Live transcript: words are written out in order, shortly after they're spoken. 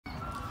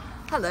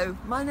Hello,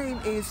 my name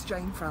is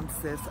Jayne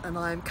and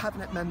I'm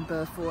Cabinet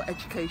Member for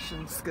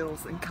Education,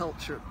 Skills and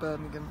Culture at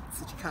Birmingham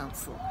City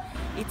Council.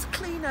 It's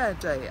Clean Air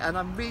Day and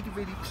I'm really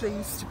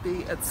pleased to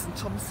be at St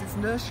Thomas's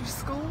Nursery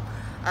School,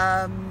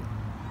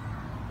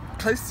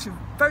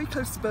 very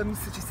close to Birmingham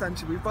City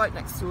Centre. We're right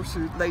next door to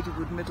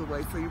Ladywood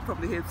Middleway, so you'll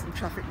probably hear some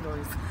traffic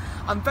noise.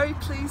 I'm very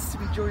pleased to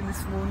be joined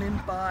this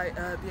morning by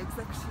the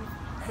Executive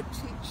Head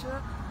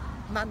Teacher,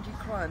 Mandy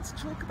Cryan, to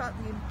talk about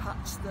the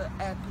impact that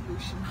air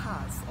pollution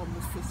has on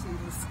the city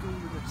and the school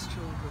and its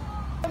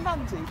children.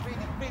 Mandy,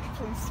 really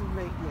pleased to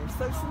meet you.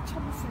 So St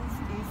Thomas's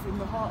is in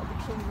the heart of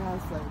the Clean Air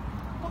Zone.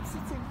 What's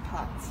its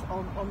impact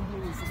on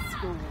you as a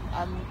school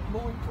and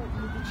more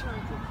importantly the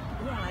children?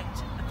 Right,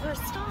 for a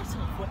start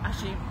off,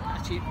 as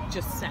you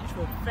just said,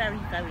 we're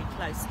very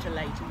close to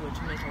Ladywood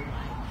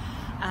Middleway.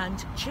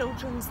 And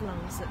children's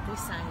lungs at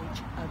this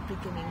age are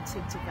beginning to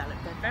develop.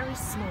 They're very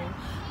small,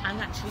 and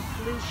actually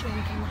pollution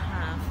can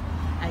have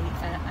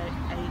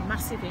a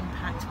massive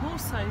impact, more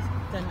so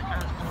than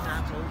on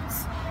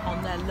adults,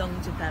 on their lung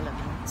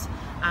development,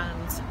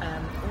 and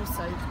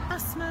also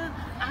asthma,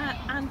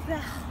 and their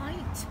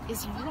height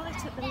is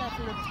right at the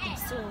level of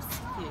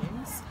exhaust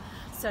fumes.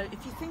 So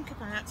if you think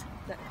about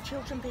the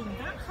children being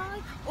that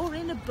high or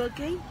in a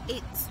buggy,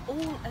 it's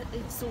all at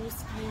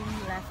exhaust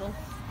fume level.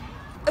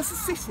 As a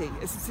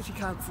city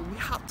council, we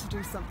have to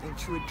do something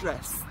to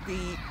address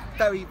the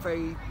very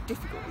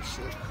difficult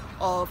issue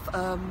of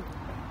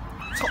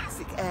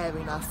toxic air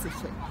in our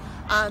city.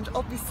 And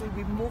obviously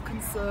we're more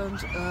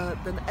concerned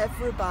than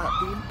ever about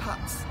the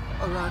impacts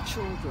on our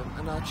children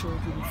and our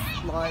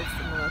children's lives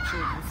and on our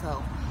children's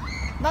health.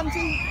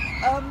 Mandy,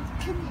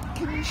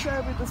 can you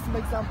share with us some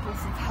examples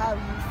of how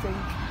you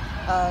think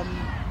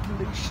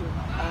pollution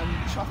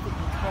and traffic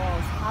and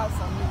cars has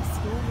on your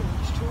school and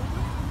its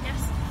children?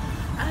 Yes.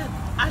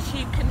 As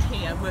you can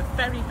hear, we're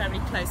very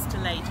close to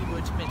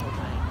Ladywood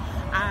Middleway,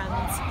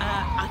 and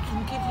I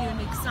can give you an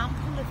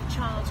example of a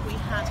child we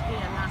had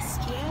here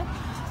last year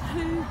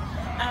who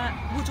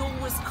would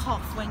always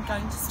cough when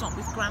going to stop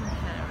with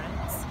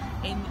grandparents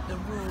in the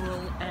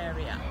rural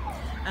area,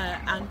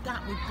 and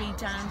that would be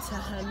down to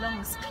her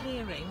lungs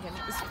clearing, and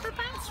it was for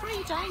about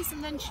 3 days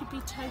and then she'd be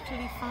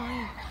totally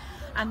fine.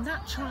 And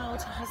that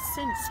child has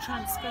since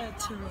transferred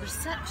to a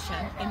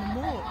reception in a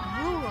more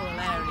rural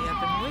area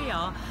than we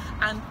are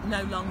and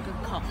no longer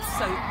coughs.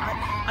 So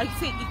I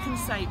think you can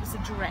say it was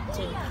a direct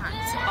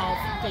impact of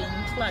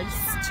being close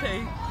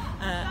to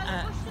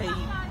the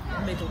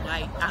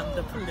Middleway and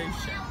the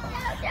pollution.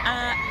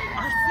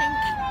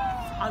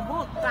 I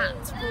want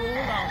that for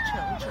all our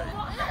children,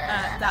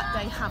 that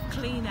they have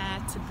clean air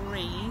to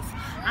breathe,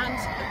 and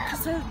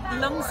because their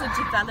lungs are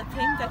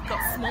developing, they've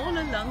got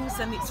smaller lungs,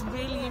 and it's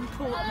really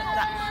important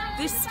that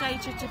this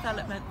stage of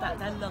development that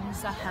their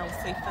lungs are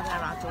healthy for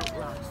their adult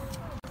life.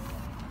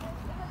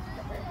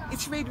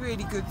 It's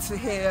really good to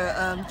hear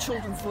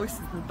children's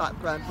voices in the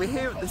background. We're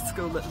here at the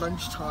school at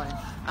lunchtime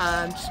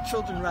and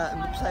children are out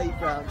in the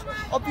playground.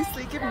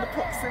 Obviously, given the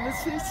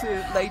proximity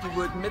to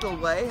Ladywood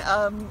Middleway,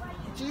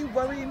 do you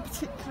worry in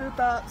particular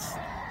about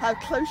how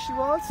close you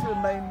are to a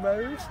main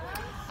road?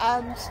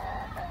 And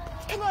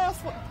can I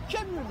ask, what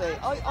generally,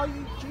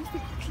 do you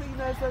think the clean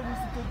air zone is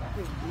a good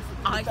thing?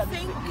 I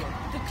think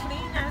the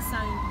clean air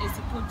zone is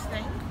a good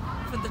thing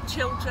for the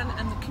children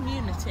and the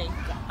community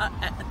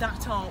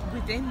that are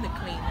within the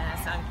clean air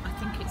zone. I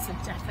think it's a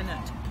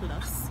definite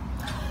plus.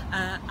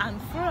 And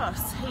for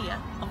us here,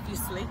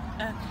 obviously,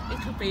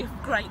 it will be a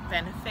great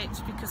benefit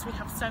because we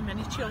have so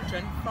many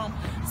children from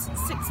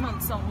 6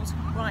 months old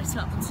right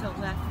up until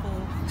they're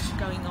 4,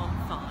 going on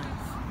 5.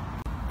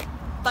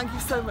 Thank you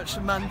so much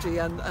to Mandy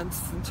and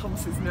St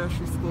Thomas's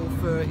Nursery School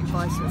for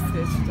inviting us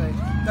here today.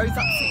 There is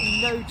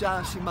absolutely no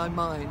doubt in my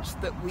mind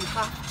that we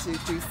have to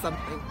do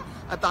something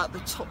about the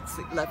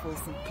toxic levels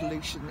of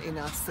pollution in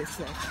our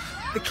city.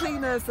 The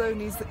Clean Air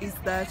Zone is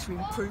there to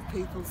improve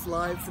people's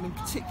lives, and in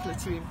particular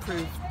to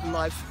improve the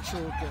lives of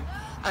children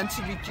and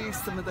to reduce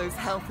some of those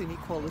health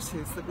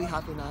inequalities that we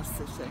have in our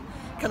city.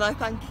 Can I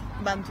thank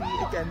Mandy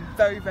again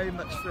very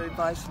much for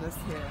inviting us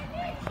here.